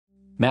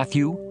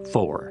Matthew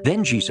 4.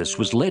 Then Jesus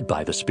was led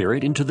by the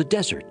Spirit into the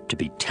desert to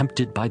be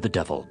tempted by the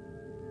devil.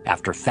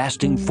 After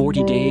fasting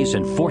 40 days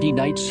and 40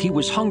 nights, he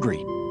was hungry.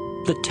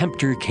 The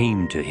tempter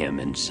came to him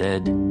and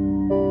said,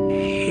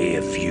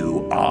 "If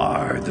you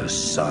are the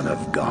Son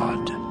of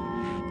God,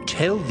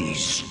 tell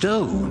these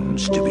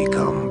stones to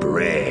become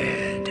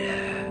bread."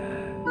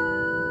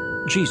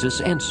 Jesus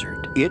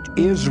answered, "It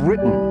is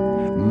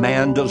written,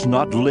 man does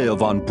not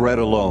live on bread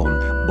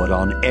alone, but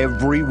on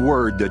every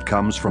word that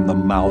comes from the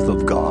mouth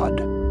of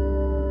God."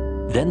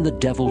 Then the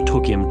devil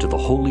took him to the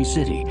holy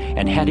city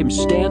and had him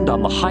stand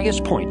on the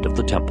highest point of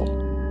the temple.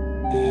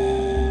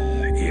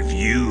 "If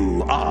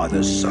you are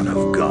the Son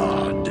of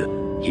God,"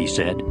 he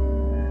said,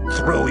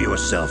 "throw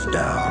yourself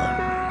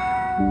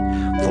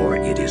down. For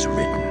it is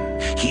written,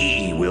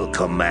 he will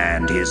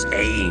command his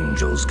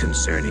angels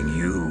concerning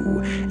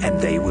you, and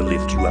they will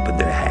lift you up in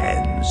their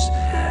hands,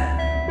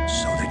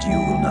 so that you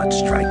will not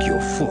strike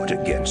your foot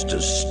against a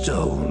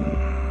stone."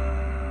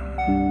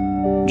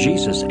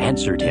 Jesus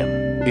answered him,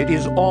 "It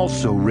is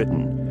also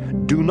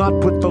written, do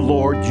not put the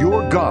Lord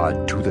your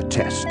God to the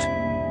test."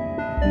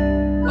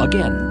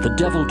 Again, the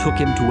devil took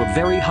him to a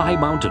very high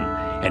mountain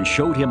and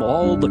showed him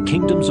all the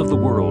kingdoms of the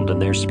world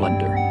and their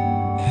splendor.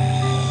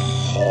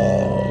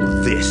 "All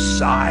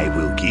this I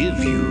will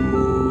give you,"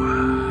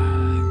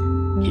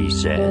 he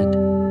said,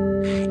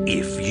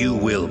 "if you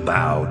will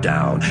bow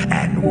down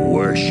and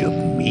worship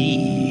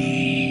me."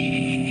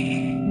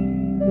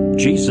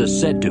 Jesus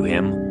said to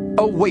him,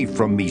 "Away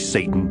from me,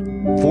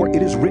 Satan, for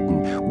it is written,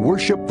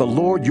 worship the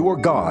Lord your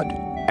God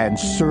and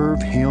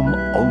serve him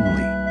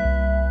only."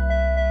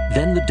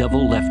 Then the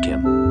devil left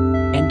him,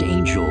 and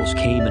angels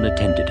came and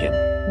attended him.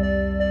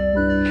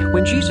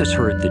 When Jesus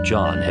heard that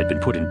John had been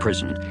put in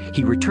prison,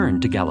 he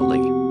returned to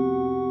Galilee.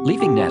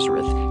 Leaving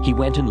Nazareth, he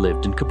went and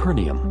lived in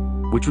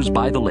Capernaum, which was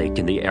by the lake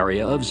in the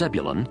area of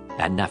Zebulun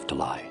and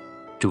Naphtali,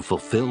 to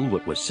fulfill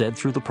what was said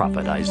through the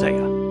prophet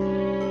Isaiah.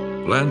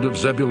 "Land of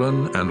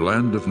Zebulun and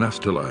land of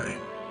Naphtali,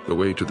 the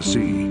way to the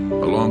sea,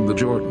 along the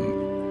Jordan,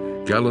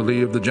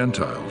 Galilee of the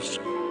Gentiles.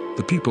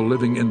 The people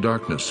living in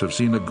darkness have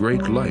seen a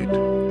great light.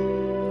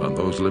 On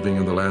those living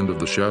in the land of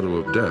the shadow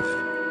of death,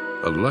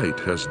 a light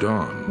has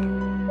dawned."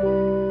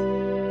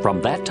 From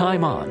that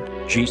time on,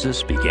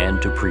 Jesus began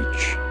to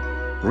preach,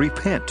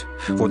 "Repent,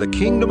 for the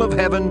kingdom of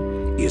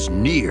heaven is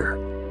near."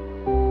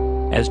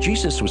 As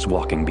Jesus was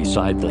walking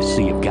beside the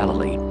Sea of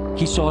Galilee,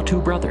 he saw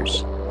two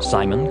brothers,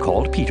 Simon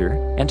called Peter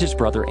and his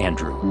brother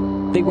Andrew.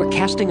 They were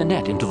casting a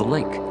net into the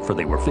lake, for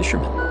they were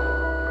fishermen.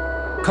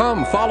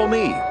 "Come, follow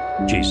me,"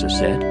 Jesus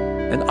said,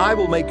 "and I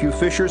will make you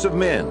fishers of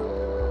men."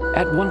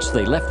 At once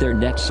they left their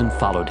nets and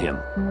followed him.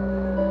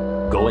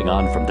 Going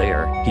on from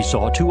there, he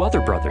saw two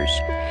other brothers,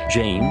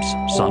 James,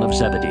 son of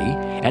Zebedee,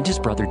 and his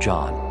brother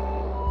John.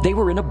 They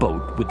were in a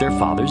boat with their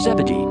father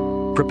Zebedee,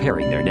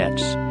 preparing their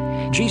nets.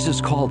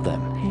 Jesus called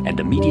them, and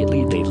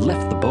immediately they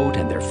left the boat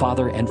and their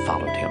father and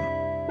followed him.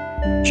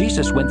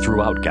 Jesus went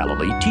throughout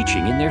Galilee,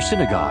 teaching in their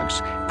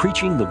synagogues,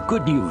 preaching the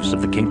good news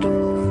of the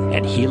kingdom,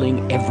 and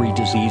healing every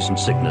disease and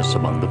sickness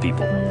among the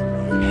people.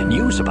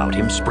 News about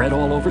him spread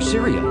all over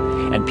Syria,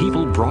 and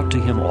people brought to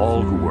him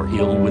all who were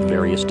ill with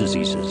various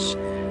diseases,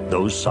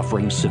 those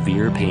suffering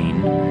severe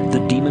pain, the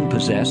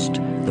demon-possessed,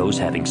 those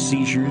having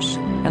seizures,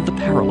 and the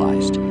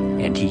paralyzed,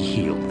 and he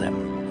healed them.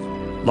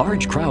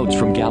 Large crowds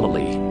from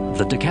Galilee,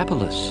 the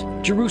Decapolis,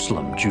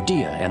 Jerusalem,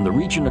 Judea, and the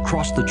region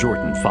across the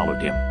Jordan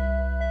followed him.